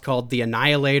developed called the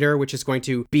Annihilator, which is going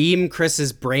to beam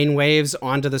Chris's brainwaves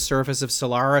onto the surface of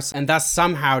Solaris and thus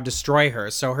somehow destroy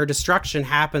her. So her destruction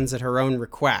happens at her own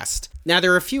request. Now,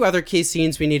 there are a few other key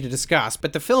scenes we need to discuss,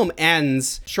 but the film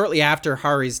ends shortly after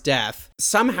Hari's death.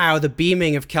 Somehow, the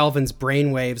beaming of Kelvin's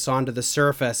brainwaves onto the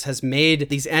surface has made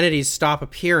these entities stop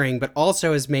appearing, but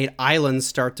also has made islands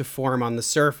start to form on the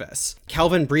surface.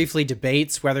 Kelvin briefly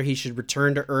debates whether he should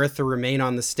return to Earth or remain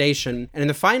on the station, and in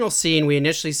the final scene, we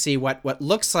initially see what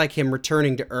looks like him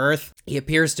returning to Earth. He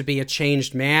appears to be a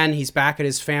changed man. He's back at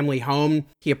his family home.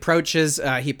 He approaches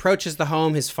the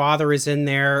home. His father is in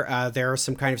there. There are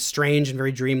some kind of strange and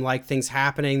very dreamlike things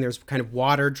happening. There's kind of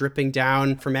water dripping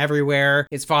down from everywhere.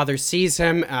 His father sees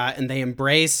him and they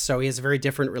embrace. So he has a very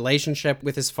different relationship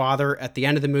with his father at the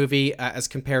end of the movie as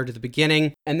compared to the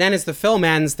beginning. And then as the film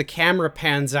ends, the camera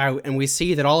pans out and we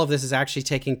see that all of this is actually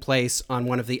taking place on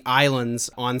one of the islands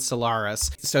on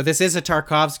Solaris. So this is a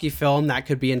Tarkovsky film that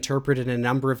could be interpreted in a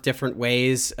number of different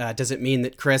ways. Does it mean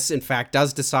that Chris, in fact,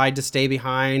 does decide to stay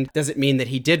behind? Does it mean that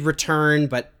he did return,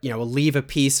 but, leave a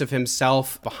piece of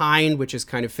himself behind, which is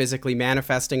kind of physically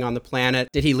manifesting on the planet?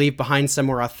 Did he leave behind some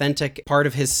more authentic part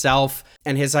of his self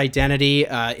and his identity?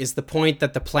 Is the point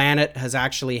that the planet has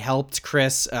actually helped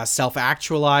Chris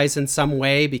self-actualize in some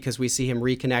way because we see him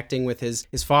reconnecting with his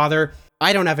father?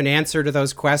 I don't have an answer to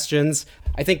those questions.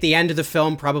 I think the end of the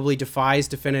film probably defies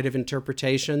definitive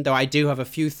interpretation, though I do have a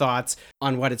few thoughts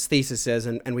on what its thesis is,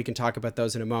 and we can talk about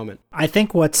those in a moment. I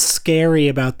think what's scary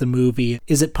about the movie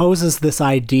is it poses this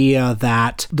idea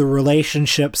that the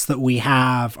relationships that we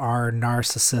have are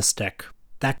narcissistic.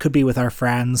 That could be with our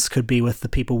friends, could be with the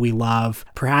people we love.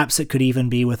 Perhaps it could even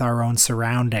be with our own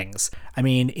surroundings. I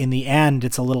mean, in the end,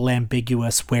 it's a little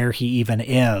ambiguous where he even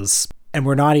is. And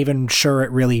we're not even sure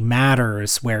it really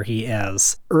matters where he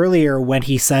is. Earlier, when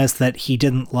he says that he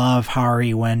didn't love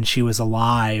Hari when she was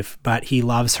alive, but he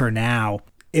loves her now,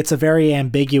 it's a very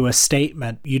ambiguous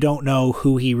statement. You don't know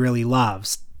who he really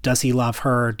loves. Does he love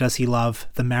her? Does he love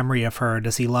the memory of her?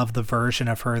 Does he love the version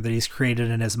of her that he's created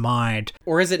in his mind?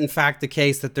 Or is it in fact the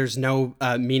case that there's no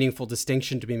meaningful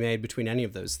distinction to be made between any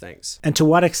of those things? And to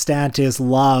what extent is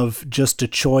love just a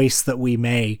choice that we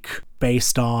make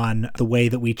based on the way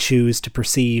that we choose to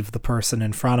perceive the person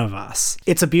in front of us?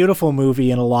 It's a beautiful movie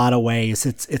in a lot of ways.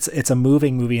 It's a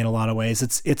moving movie in a lot of ways.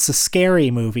 It's a scary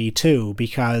movie too,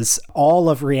 because all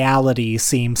of reality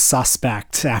seems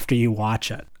suspect after you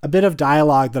watch it. A bit of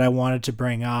dialogue that I wanted to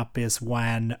bring up is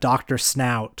when Dr.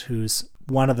 Snout, who's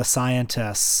one of the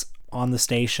scientists on the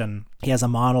station, he has a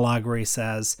monologue where he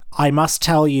says, "I must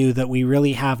tell you that we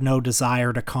really have no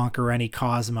desire to conquer any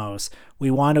cosmos. We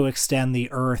want to extend the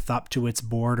Earth up to its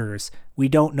borders. We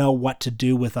don't know what to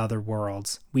do with other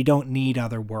worlds. We don't need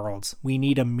other worlds. We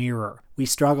need a mirror. We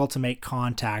struggle to make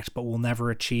contact, but will never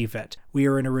achieve it. We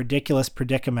are in a ridiculous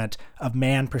predicament of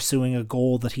man pursuing a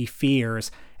goal that he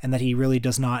fears and that he really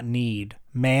does not need.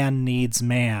 Man needs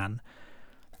man."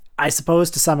 I suppose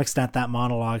to some extent that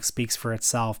monologue speaks for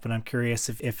itself, but I'm curious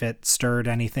if it stirred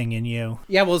anything in you.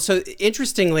 Yeah, well, so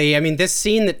interestingly, I mean, this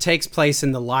scene that takes place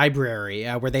in the library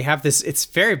where they have this, it's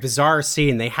a very bizarre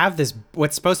scene. They have this,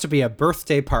 what's supposed to be a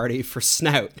birthday party for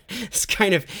Snout. It's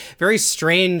kind of very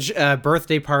strange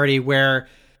birthday party where,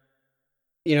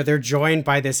 you know, they're joined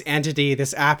by this entity,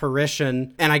 this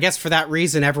apparition. And I guess for that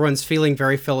reason, everyone's feeling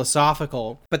very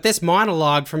philosophical. But this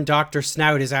monologue from Dr.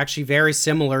 Snout is actually very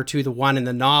similar to the one in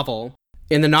the novel.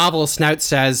 In the novel, Snout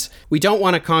says, "We don't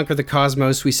want to conquer the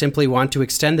cosmos, we simply want to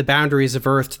extend the boundaries of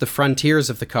Earth to the frontiers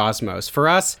of the cosmos. For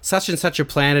us, such and such a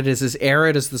planet is as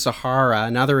arid as the Sahara,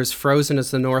 another as frozen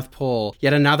as the North Pole,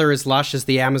 yet another as lush as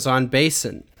the Amazon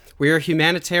basin. We are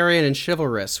humanitarian and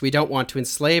chivalrous. We don't want to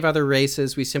enslave other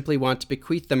races. We simply want to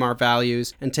bequeath them our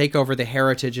values and take over the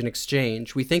heritage in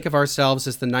exchange. We think of ourselves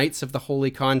as the Knights of the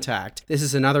Holy Contact. This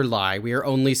is another lie. We are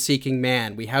only seeking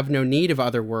man. We have no need of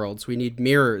other worlds. We need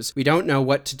mirrors. We don't know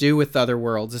what to do with other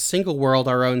worlds. A single world,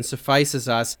 our own, suffices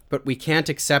us, but we can't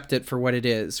accept it for what it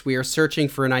is. We are searching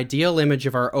for an ideal image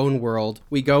of our own world.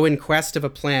 We go in quest of a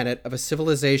planet, of a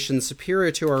civilization superior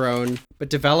to our own,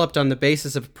 but developed on the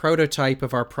basis of a prototype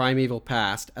of our primeval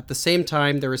past. At the same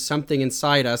time, there is something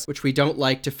inside us which we don't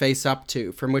like to face up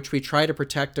to, from which we try to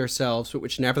protect ourselves, but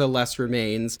which nevertheless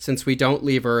remains, since we don't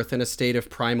leave Earth in a state of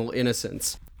primal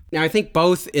innocence." Now, I think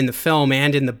both in the film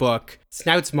and in the book,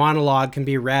 Snout's monologue can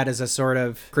be read as a sort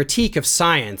of critique of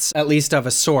science, at least of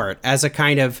a sort, as a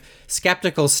kind of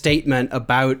skeptical statement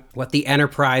about what the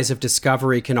enterprise of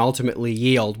discovery can ultimately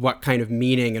yield, what kind of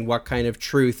meaning and what kind of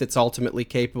truth it's ultimately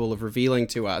capable of revealing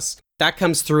to us. That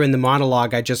comes through in the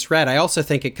monologue I just read. I also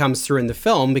think it comes through in the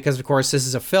film because, of course, this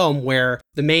is a film where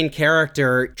the main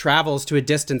character travels to a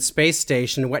distant space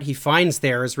station, and what he finds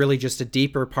there is really just a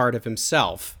deeper part of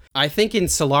himself. I think in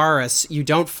Solaris, you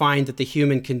don't find that the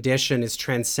human condition is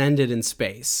transcended in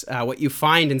space. What you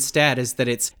find instead is that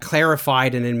it's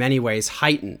clarified and in many ways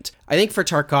heightened. I think for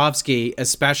Tarkovsky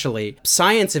especially,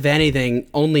 science, if anything,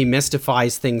 only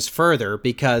mystifies things further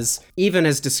because even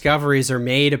as discoveries are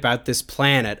made about this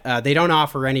planet, they don't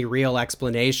offer any real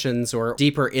explanations or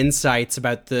deeper insights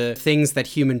about the things that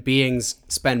human beings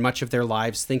spend much of their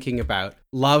lives thinking about.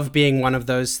 Love being one of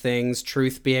those things,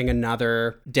 truth being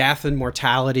another, death and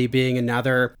mortality being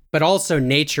another, but also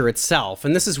nature itself.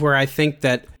 And this is where I think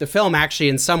that the film actually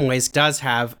in some ways does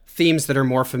have themes that are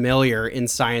more familiar in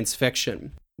science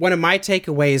fiction. One of my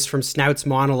takeaways from Snout's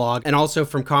monologue, and also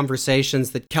from conversations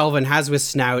that Kelvin has with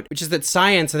Snout, which is that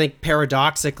science, I think,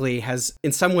 paradoxically, has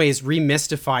in some ways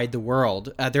remystified the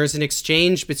world. There's an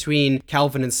exchange between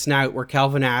Kelvin and Snout where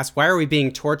Kelvin asks, "Why are we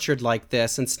being tortured like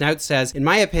this?" And Snout says, "In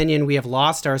my opinion, we have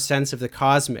lost our sense of the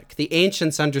cosmic. The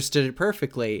ancients understood it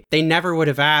perfectly. They never would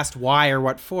have asked why or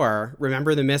what for.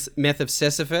 Remember the myth of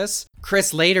Sisyphus?"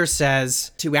 Chris later says,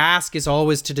 "To ask is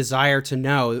always to desire to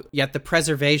know, yet the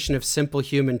preservation of simple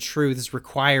human truths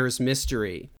requires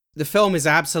mystery." The film is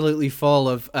absolutely full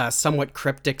of somewhat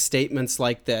cryptic statements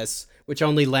like this, which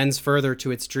only lends further to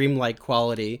its dreamlike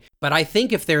quality. But I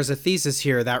think if there's a thesis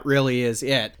here, that really is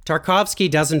it. Tarkovsky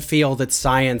doesn't feel that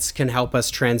science can help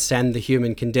us transcend the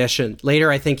human condition.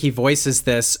 Later, I think he voices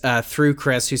this through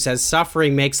Chris, who says,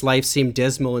 "Suffering makes life seem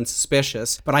dismal and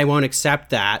suspicious, but I won't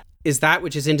accept that. Is that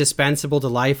which is indispensable to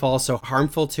life also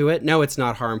harmful to it? No, it's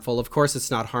not harmful. Of course it's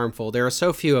not harmful. There are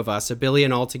so few of us, 1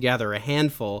 billion altogether, a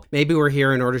handful. Maybe we're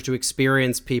here in order to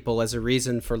experience people as a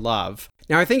reason for love."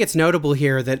 Now, I think it's notable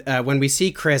here that when we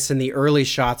see Chris in the early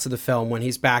shots of the film, when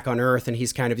he's back on Earth and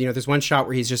he's kind of, there's one shot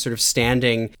where he's just sort of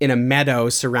standing in a meadow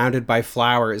surrounded by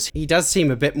flowers. He does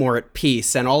seem a bit more at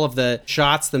peace, and all of the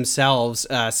shots themselves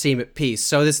seem at peace.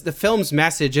 So the film's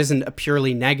message isn't a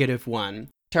purely negative one.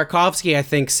 Tarkovsky, I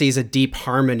think, sees a deep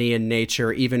harmony in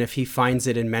nature, even if he finds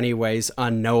it in many ways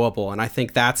unknowable, and I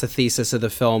think that's a thesis of the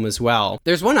film as well.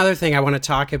 There's one other thing I want to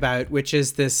talk about, which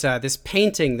is this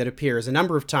painting that appears a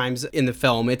number of times in the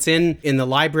film. It's in the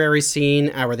library scene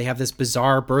where they have this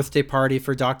bizarre birthday party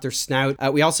for Dr. Snout.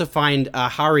 We also find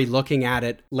Hari looking at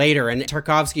it later, and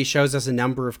Tarkovsky shows us a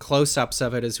number of close-ups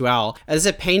of it as well. It's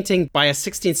a painting by a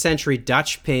 16th century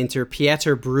Dutch painter,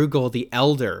 Pieter Bruegel the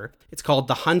Elder. It's called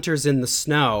The Hunters in the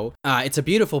Snow. It's a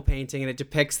beautiful painting, and it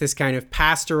depicts this kind of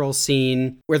pastoral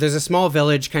scene where there's a small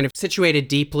village kind of situated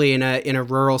deeply in a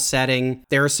rural setting.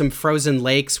 There are some frozen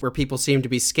lakes where people seem to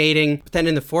be skating. But then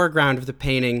in the foreground of the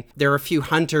painting, there are a few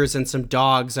hunters and some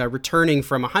dogs returning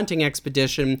from a hunting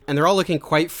expedition, and they're all looking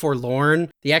quite forlorn.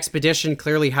 The expedition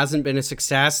clearly hasn't been a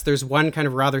success. There's one kind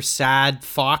of rather sad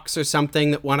fox or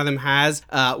something that one of them has,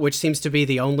 which seems to be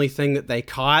the only thing that they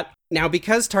caught. Now,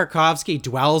 because Tarkovsky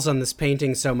dwells on this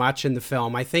painting so much in the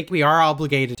film, I think we are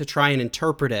obligated to try and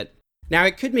interpret it. Now,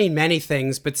 it could mean many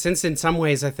things, but since in some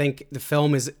ways I think the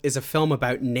film is a film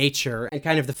about nature and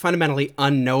kind of the fundamentally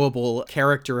unknowable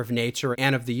character of nature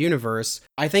and of the universe,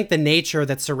 I think the nature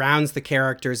that surrounds the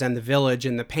characters and the village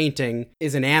in the painting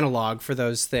is an analog for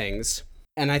those things.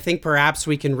 And I think perhaps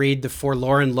we can read the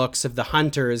forlorn looks of the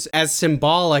hunters as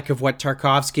symbolic of what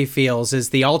Tarkovsky feels is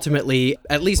the ultimately,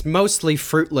 at least mostly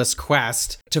fruitless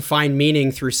quest to find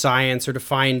meaning through science or to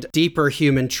find deeper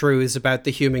human truths about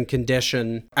the human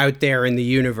condition out there in the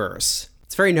universe.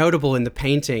 It's very notable in the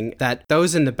painting that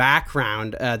those in the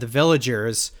background, the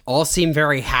villagers, all seem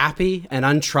very happy and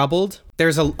untroubled.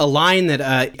 There's a line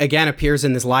that, again, appears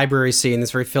in this library scene,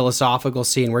 this very philosophical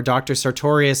scene, where Dr.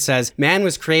 Sartorius says, "Man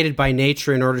was created by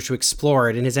nature in order to explore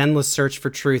it. In his endless search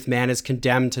for truth, man is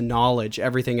condemned to knowledge.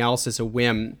 Everything else is a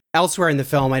whim." Elsewhere in the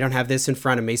film, I don't have this in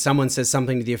front of me, someone says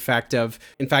something to the effect of,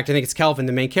 in fact, I think it's Kelvin,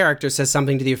 the main character, says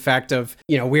something to the effect of,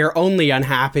 we're only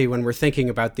unhappy when we're thinking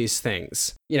about these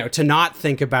things. To not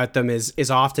think about them is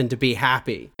often to be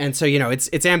happy. And so,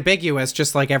 it's ambiguous,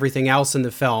 just like everything else in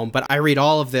the film, but I read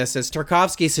all of this as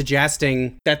Tarkovsky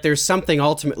suggesting that there's something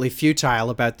ultimately futile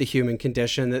about the human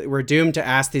condition, that we're doomed to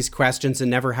ask these questions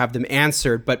and never have them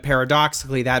answered, but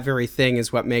paradoxically, that very thing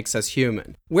is what makes us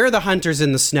human. We're the hunters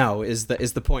in the snow is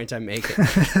the point I'm making.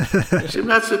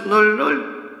 17:00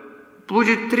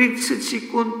 будет 30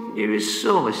 секунд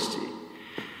невесомости.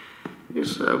 Не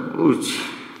забудь.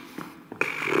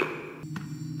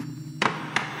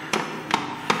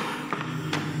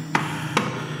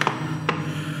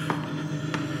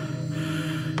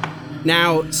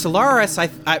 Now, Solaris,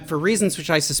 for reasons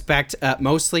which I suspect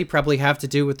mostly probably have to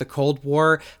do with the Cold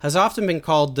War, has often been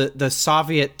called the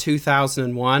Soviet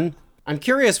 2001. I'm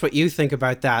curious what you think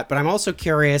about that, but I'm also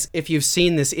curious if you've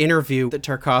seen this interview that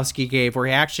Tarkovsky gave where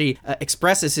he actually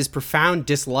expresses his profound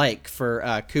dislike for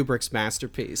Kubrick's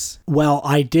masterpiece. Well,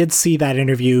 I did see that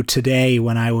interview today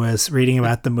when I was reading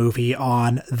about the movie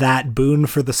on that boon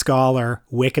for the scholar,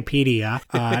 Wikipedia.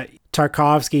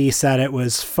 Tarkovsky said it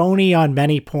was phony on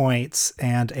many points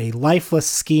and a lifeless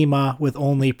schema with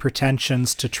only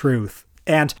pretensions to truth.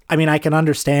 And, I can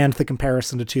understand the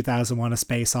comparison to 2001: A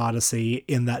Space Odyssey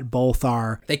in that both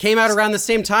are... They came out around the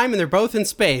same time and they're both in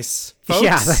space, folks.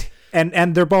 Yeah,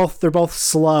 and they're both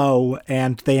slow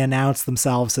and they announce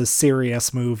themselves as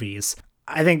serious movies.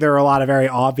 I think there are a lot of very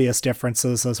obvious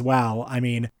differences as well.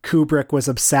 Kubrick was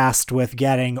obsessed with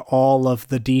getting all of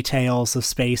the details of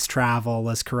space travel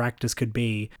as correct as could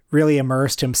be, really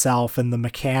immersed himself in the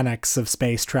mechanics of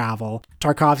space travel.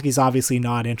 Tarkovsky's obviously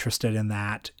not interested in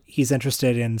that. He's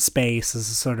interested in space as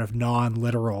a sort of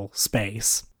non-literal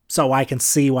space. So I can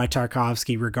see why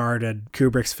Tarkovsky regarded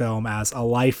Kubrick's film as a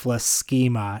lifeless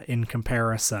schema in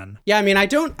comparison. Yeah, I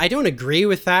don't agree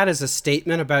with that as a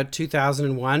statement about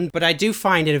 2001, but I do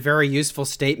find it a very useful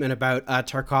statement about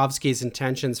Tarkovsky's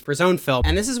intentions for his own film.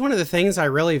 And this is one of the things I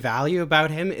really value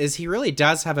about him, is he really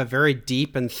does have a very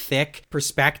deep and thick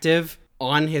perspective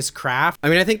on his craft.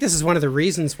 I think this is one of the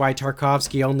reasons why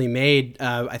Tarkovsky only made,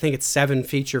 I think it's 7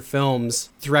 feature films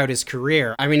throughout his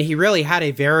career. He really had a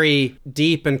very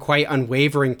deep and quite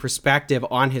unwavering perspective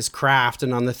on his craft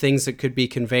and on the things that could be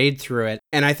conveyed through it.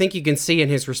 And I think you can see in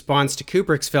his response to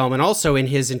Kubrick's film and also in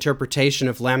his interpretation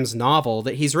of Lem's novel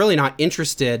that he's really not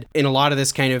interested in a lot of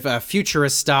this kind of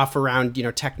futurist stuff around,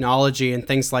 technology and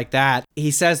things like that.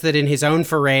 He says that in his own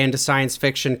foray into science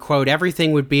fiction, quote,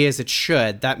 "Everything would be as it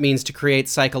should. That means to create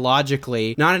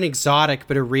psychologically, not an exotic,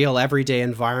 but a real everyday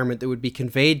environment that would be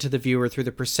conveyed to the viewer through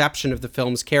the perception of the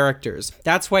film's characters.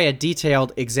 That's why a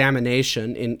detailed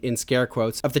examination, in scare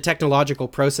quotes, of the technological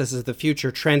processes of the future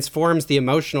transforms the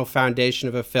emotional foundation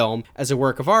of a film as a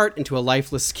work of art into a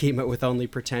lifeless schema with only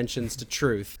pretensions to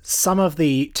truth." Some of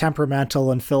the temperamental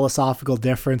and philosophical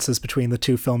differences between the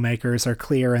two filmmakers are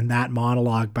clear in that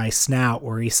monologue by Snout,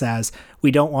 where he says,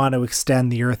 "We don't want to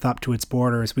extend the Earth up to its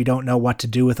borders. We don't know what to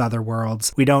do with other worlds.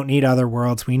 We don't need other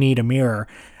worlds. We need a mirror."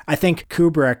 I think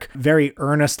Kubrick very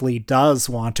earnestly does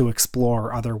want to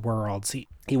explore other worlds.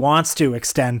 He wants to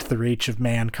extend the reach of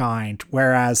mankind,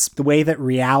 whereas the way that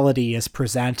reality is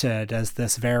presented as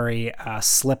this very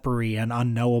slippery and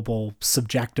unknowable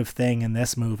subjective thing in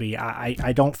this movie,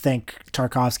 I don't think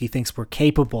Tarkovsky thinks we're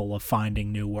capable of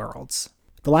finding new worlds.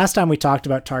 The last time we talked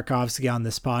about Tarkovsky on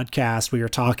this podcast, we were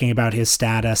talking about his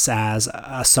status as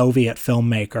a Soviet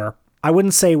filmmaker. I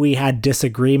wouldn't say we had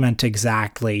disagreement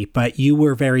exactly, but you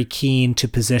were very keen to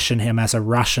position him as a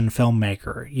Russian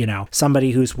filmmaker,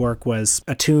 somebody whose work was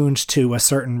attuned to a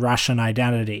certain Russian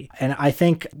identity. And I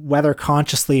think, whether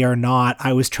consciously or not,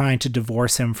 I was trying to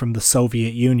divorce him from the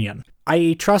Soviet Union.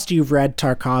 I trust you've read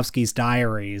Tarkovsky's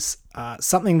diaries.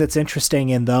 Something that's interesting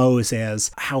in those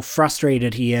is how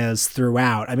frustrated he is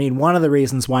throughout. I mean, one of the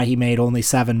reasons why he made only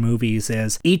 7 movies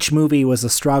is each movie was a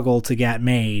struggle to get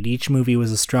made. Each movie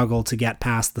was a struggle to get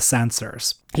past the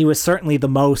censors. He was certainly the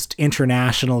most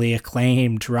internationally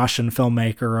acclaimed Russian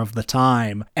filmmaker of the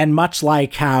time. And much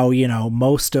like how,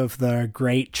 most of the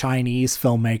great Chinese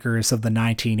filmmakers of the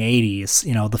 1980s,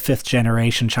 the 5th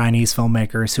generation Chinese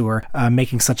filmmakers who were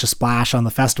making such a splash on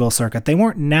the festival circuit, they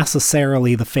weren't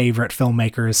necessarily the favorite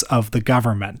filmmakers of the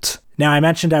government. Now, I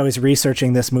mentioned I was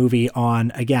researching this movie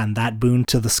on, again, that boon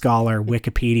to the scholar,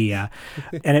 Wikipedia,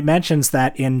 and it mentions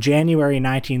that in January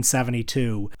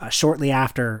 1972, shortly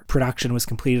after production was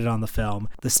completed on the film,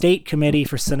 the State Committee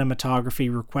for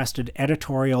Cinematography requested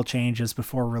editorial changes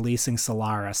before releasing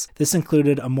Solaris. This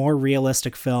included a more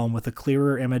realistic film with a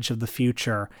clearer image of the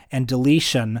future and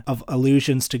deletion of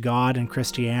allusions to God and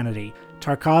Christianity.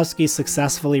 Tarkovsky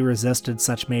successfully resisted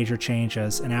such major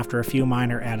changes, and after a few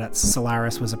minor edits,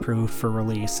 Solaris was approved for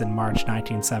release in March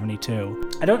 1972.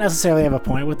 I don't necessarily have a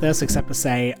point with this, except to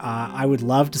say I would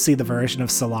love to see the version of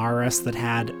Solaris that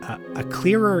had a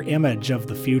clearer image of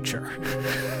the future.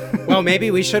 Well,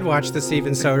 maybe we should watch the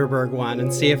Steven Soderbergh one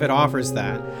and see if it offers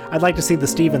that. I'd like to see the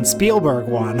Steven Spielberg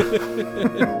one.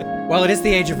 Well, it is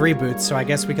the age of reboots, so I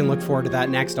guess we can look forward to that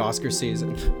next Oscar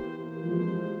season.